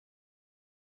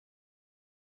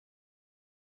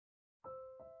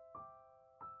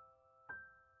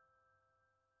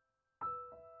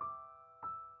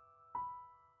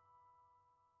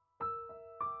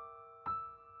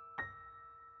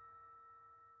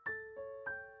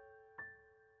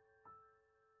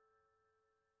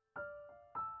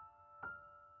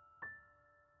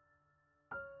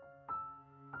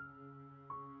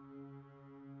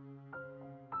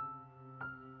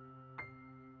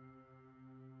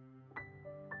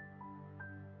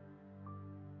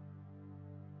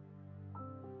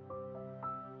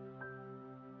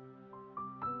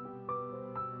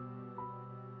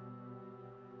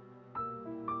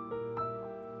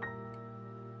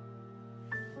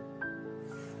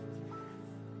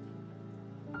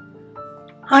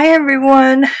Hi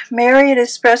everyone, Mary at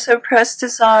Espresso Press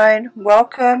Design.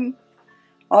 Welcome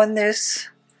on this,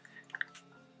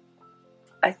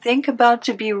 I think about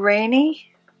to be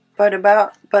rainy,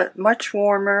 but much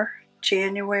warmer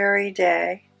January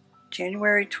day,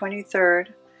 January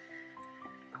 23rd.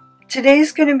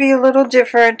 Today's going to be a little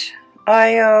different.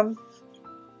 I'm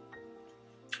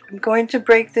going to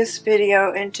break this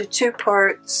video into two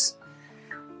parts.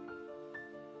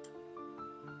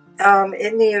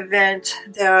 In the event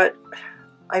that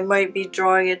I might be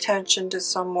drawing attention to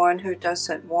someone who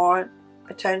doesn't want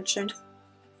attention,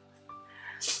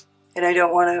 and I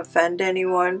don't want to offend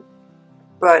anyone,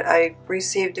 but I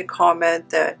received a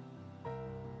comment that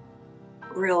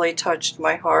really touched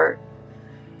my heart.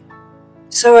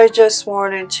 So I just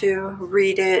wanted to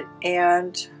read it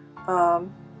and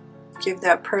give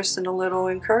that person a little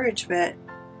encouragement.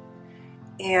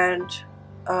 And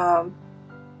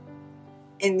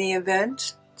in the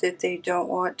event that they don't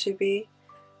want to be,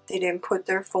 they didn't put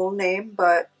their full name,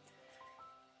 but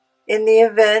in the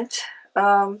event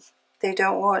they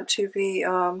don't want to be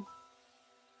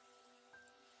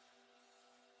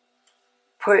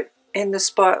put in the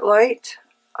spotlight,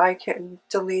 I can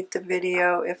delete the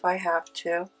video if I have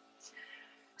to.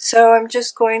 So I'm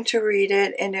just going to read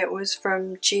it, and it was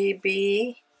from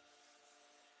GB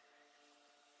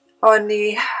on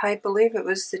the, I believe it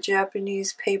was the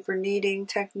Japanese paper kneading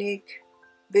technique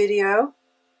video.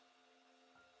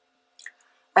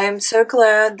 I am so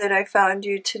glad that I found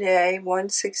you today,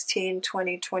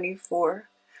 1/16/2024.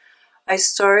 I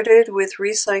started with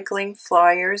recycling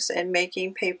flyers and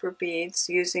making paper beads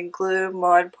using glue,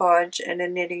 Mod Podge, and a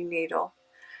knitting needle.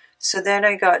 So then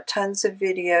I got tons of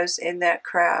videos in that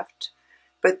craft.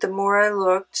 But the more I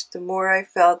looked, the more I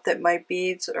felt that my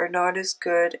beads are not as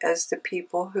good as the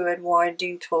people who had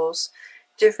winding tools,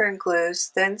 different glues,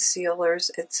 then sealers,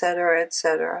 etc.,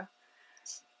 etc.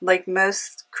 Like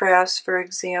most crafts, for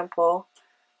example,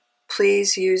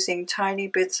 please using tiny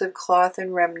bits of cloth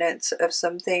and remnants of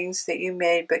some things that you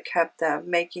made but kept them,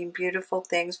 making beautiful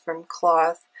things from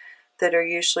cloth that are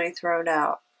usually thrown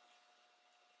out.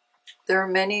 There are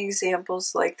many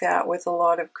examples like that with a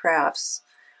lot of crafts.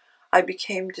 I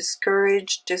became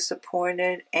discouraged,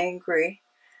 disappointed, angry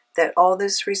that all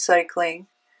this recycling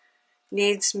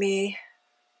needs me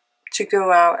to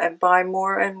go out and buy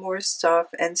more and more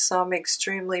stuff, and some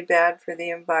extremely bad for the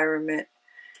environment,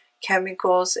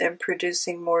 chemicals, and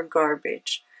producing more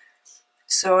garbage.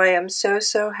 So I am so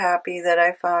happy that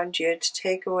I found you to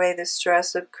take away the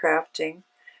stress of crafting,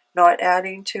 not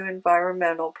adding to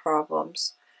environmental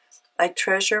problems. I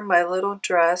treasure my little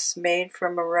dress made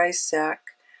from a rice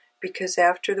sack, because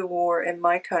after the war in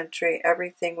my country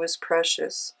everything was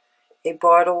precious. A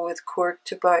bottle with cork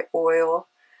to buy oil,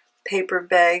 paper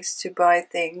bags to buy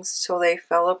things till they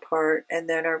fell apart and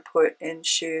then are put in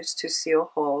shoes to seal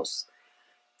holes,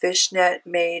 fishnet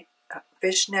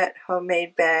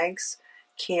homemade bags,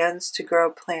 cans to grow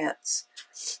plants.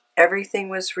 Everything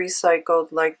was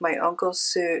recycled, like my uncle's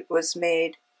suit was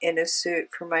made in a suit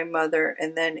for my mother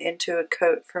and then into a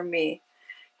coat for me,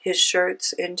 his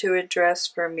shirts into a dress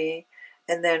for me,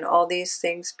 and then all these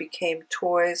things became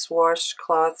toys,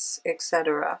 washcloths,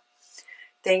 etc.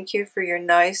 Thank you for your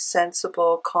nice,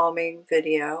 sensible, calming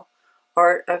video.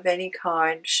 Art of any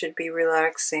kind should be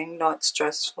relaxing, not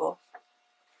stressful.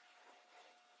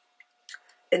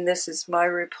 And this is my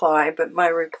reply, but my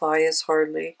reply is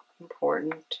hardly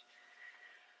important.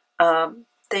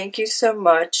 Thank you so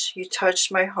much. You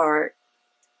touched my heart.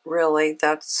 Really,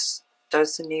 that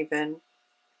doesn't even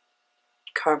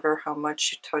cover how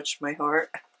much you touched my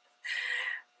heart.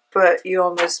 But you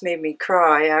almost made me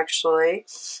cry, actually.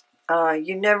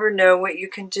 You never know what you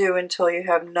can do until you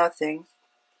have nothing.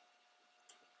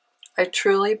 I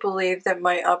truly believe that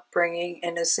my upbringing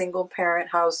in a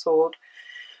single-parent household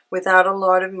without a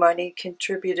lot of money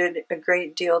contributed a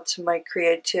great deal to my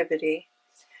creativity.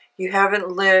 You haven't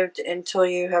lived until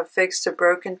you have fixed a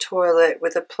broken toilet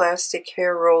with a plastic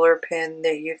hair roller pin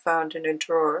that you found in a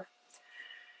drawer.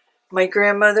 My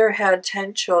grandmother had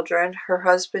 10 children. Her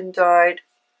husband died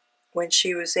when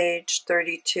she was aged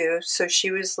 32, so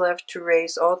she was left to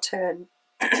raise all 10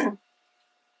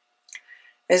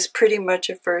 as pretty much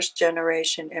a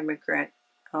first-generation immigrant.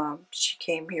 She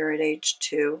came here at age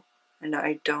 2, and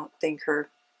I don't think her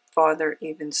father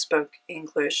even spoke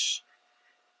English.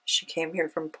 She came here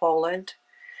from Poland.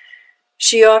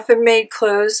 She often made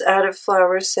clothes out of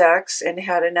flour sacks and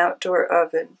had an outdoor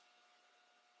oven.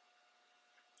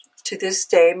 To this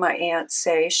day, my aunts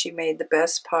say she made the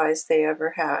best pies they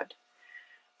ever had.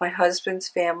 My husband's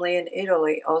family in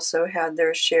Italy also had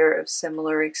their share of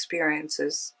similar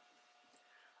experiences.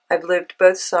 I've lived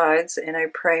both sides, and I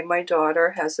pray my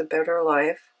daughter has a better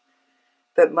life.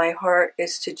 But my heart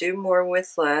is to do more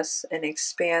with less and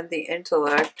expand the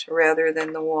intellect rather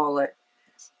than the wallet.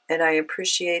 And I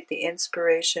appreciate the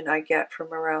inspiration I get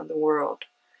from around the world.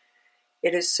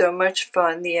 It is so much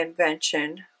fun, the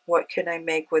invention. What can I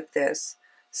make with this?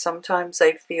 Sometimes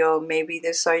I feel maybe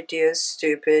this idea is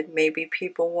stupid, maybe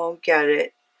people won't get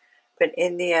it, but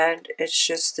in the end, it's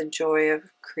just the joy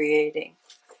of creating.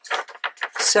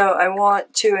 So I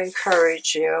want to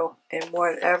encourage you in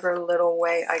whatever little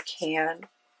way I can.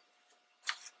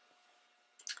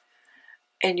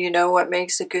 And you know what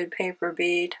makes a good paper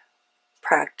bead?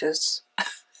 Practice.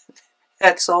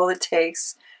 That's all it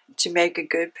takes to make a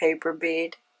good paper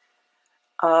bead.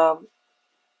 I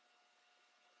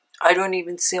don't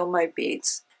even seal my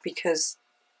beads because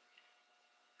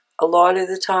a lot of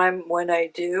the time when I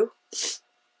do,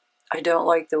 I don't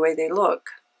like the way they look.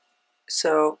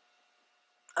 So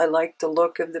I like the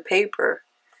look of the paper.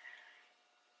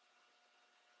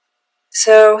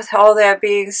 So with all that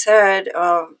being said,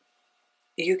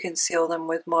 you can seal them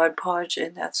with Mod Podge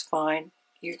and that's fine.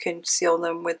 You can seal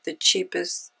them with the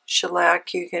cheapest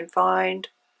shellac you can find.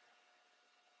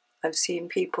 I've seen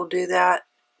people do that.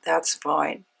 That's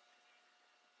fine.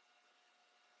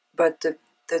 But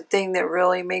the thing that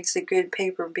really makes a good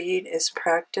paper bead is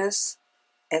practice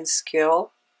and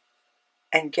skill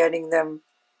and getting them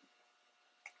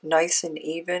nice and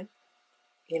even.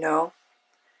 You know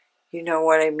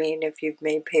what I mean if you've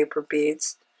made paper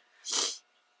beads.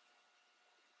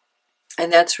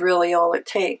 And that's really all it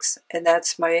takes. And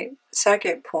that's my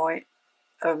second point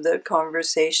of the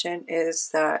conversation, is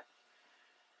that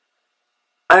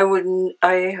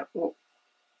I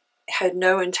had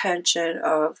no intention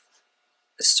of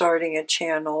starting a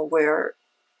channel where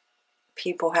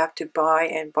people have to buy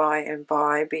and buy and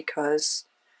buy, because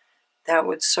that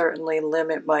would certainly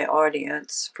limit my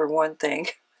audience, for one thing.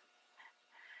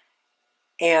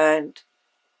 And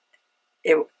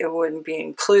it wouldn't be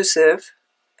inclusive.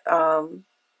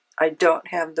 I don't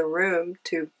have the room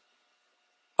to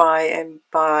buy and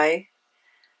buy.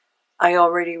 I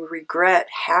already regret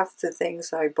half the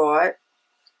things I bought.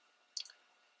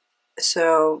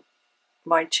 So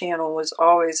my channel was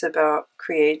always about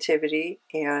creativity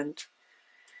and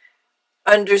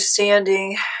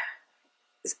understanding,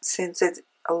 since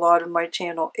a lot of my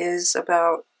channel is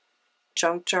about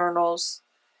junk journals,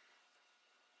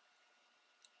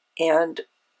 and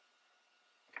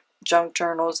junk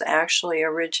journals actually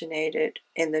originated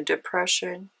in the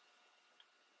Depression,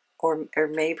 or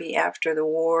maybe after the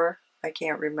war. I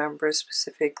can't remember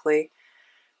specifically,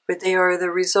 but they are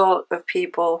the result of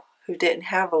people who didn't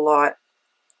have a lot.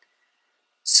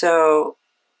 So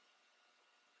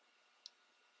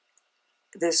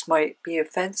this might be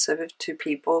offensive to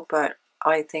people, but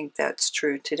I think that's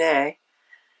true today.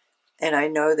 And I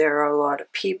know there are a lot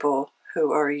of people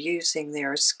who are using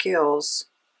their skills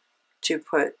to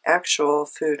put actual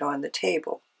food on the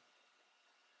table.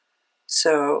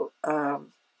 So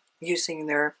using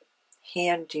their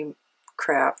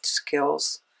handicraft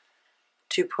skills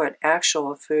to put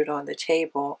actual food on the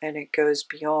table, and it goes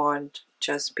beyond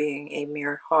just being a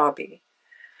mere hobby.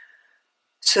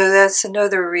 So that's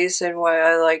another reason why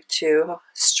I like to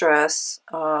stress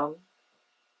the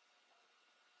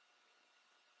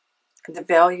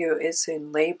value is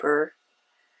in labor,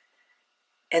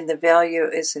 and the value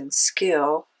is in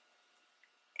skill,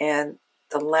 and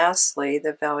lastly,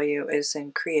 the value is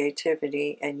in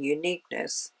creativity and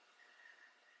uniqueness.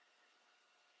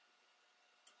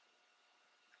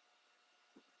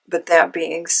 But that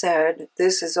being said,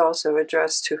 this is also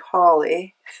addressed to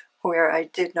Holly, where I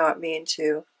did not mean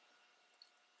to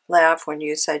laugh when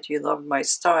you said you loved my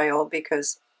style,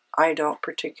 because I don't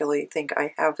particularly think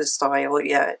I have a style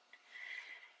yet.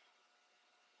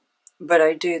 But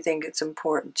I do think it's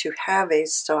important to have a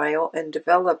style and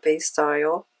develop a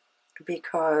style,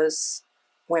 because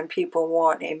when people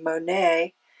want a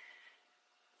Monet,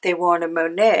 they want a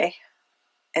Monet,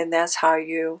 and that's how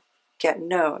you get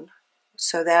known.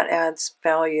 So that adds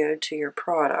value to your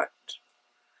product.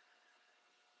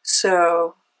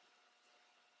 So,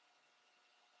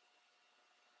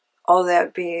 all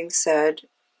that being said,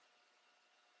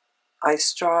 I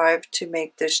strive to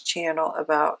make this channel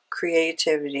about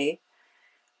creativity,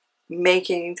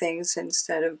 making things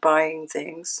instead of buying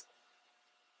things,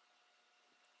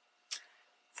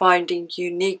 finding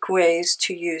unique ways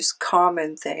to use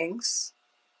common things,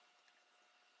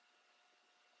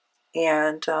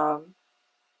 and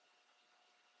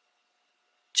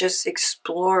just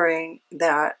exploring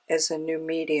that as a new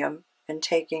medium and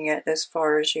taking it as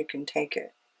far as you can take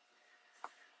it.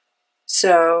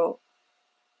 So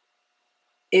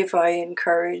if I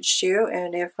encouraged you,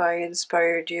 and if I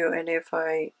inspired you, and if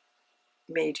I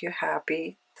made you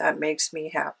happy, that makes me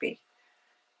happy,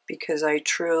 because I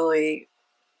truly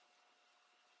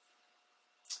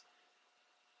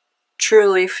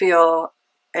feel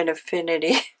an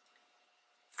affinity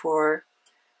for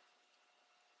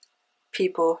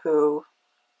people who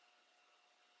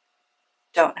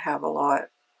don't have a lot,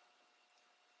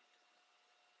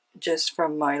 just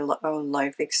from my own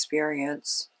life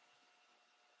experience.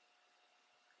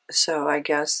 So I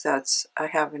guess I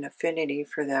have an affinity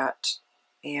for that.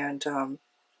 And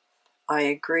I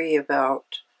agree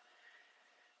about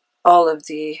all of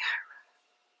the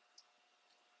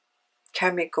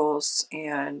chemicals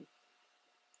and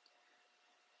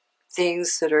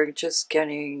things that are just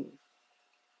getting,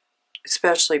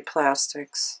 especially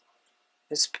plastics,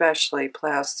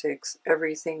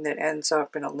 everything that ends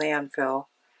up in a landfill.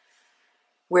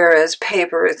 Whereas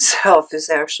paper itself is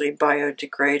actually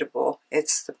biodegradable.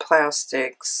 It's the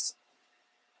plastics.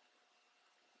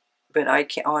 But I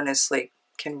honestly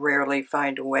can rarely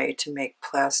find a way to make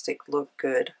plastic look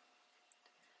good.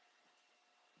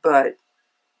 But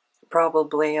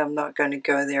probably I'm not going to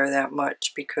go there that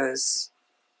much, because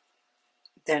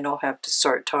then I'll have to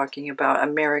start talking about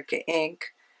America Inc.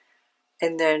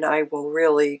 And then I will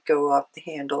really go off the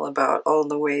handle about all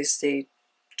the ways they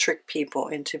trick people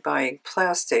into buying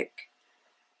plastic.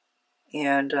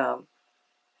 And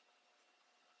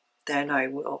then I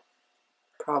will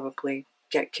probably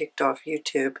get kicked off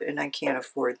YouTube, and I can't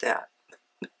afford that.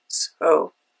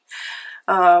 So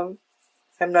I'm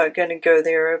not going to go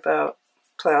there about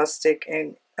plastic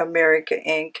and America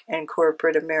Inc. and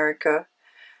corporate America.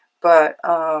 But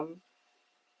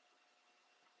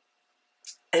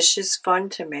it's just fun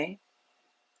to me.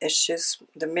 It's just,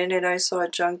 the minute I saw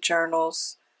junk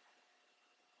journals,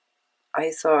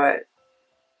 I thought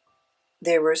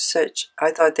they were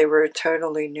a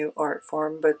totally new art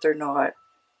form, but they're not.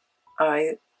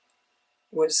 I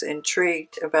was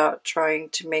intrigued about trying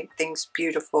to make things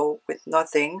beautiful with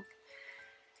nothing.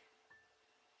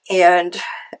 And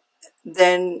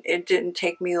then it didn't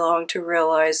take me long to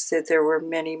realize that there were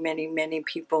many, many, many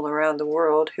people around the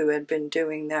world who had been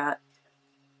doing that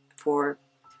for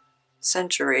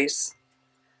centuries.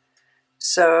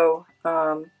 So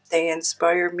they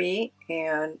inspire me,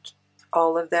 and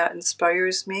all of that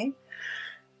inspires me.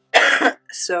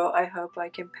 So I hope I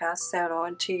can pass that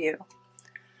on to you.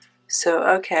 So,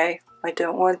 okay, I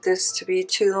don't want this to be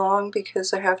too long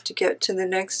because I have to get to the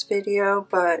next video,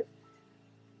 but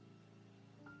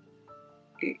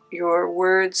your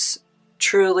words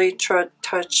truly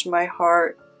touched my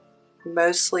heart,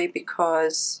 mostly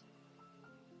because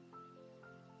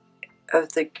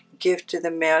of the Gift of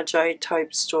the Magi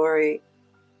type story,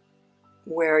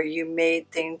 where you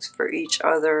made things for each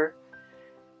other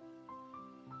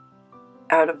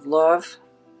out of love.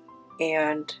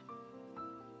 And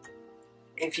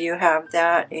if you have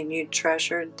that, and you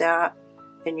treasured that,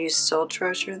 and you still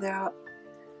treasure that,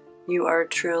 you are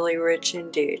truly rich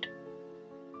indeed.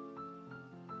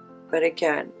 But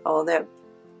again, all that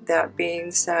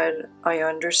being said, I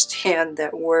understand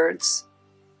that words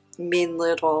mean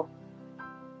little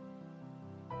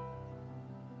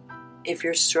if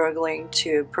you're struggling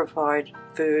to provide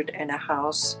food and a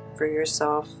house for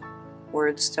yourself.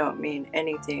 Words don't mean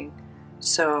anything.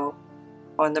 So,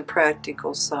 on the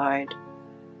practical side,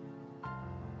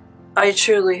 I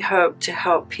truly hope to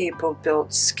help people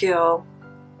build skill,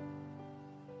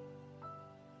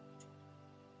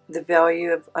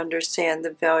 understand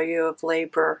the value of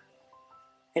labor,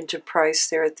 and to price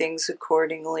their things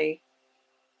accordingly,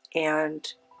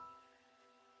 and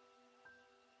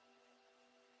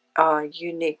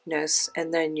uniqueness,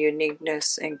 and then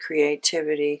uniqueness and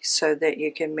creativity, so that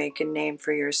you can make a name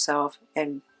for yourself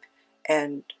and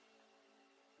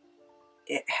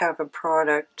have a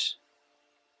product,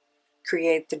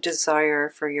 create the desire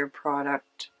for your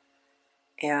product,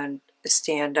 and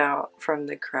stand out from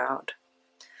the crowd.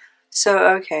 So,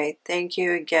 okay, thank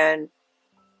you again.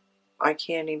 I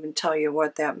can't even tell you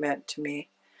what that meant to me.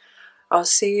 I'll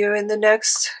see you in the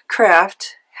next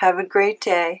craft. Have a great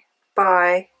day.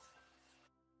 Bye.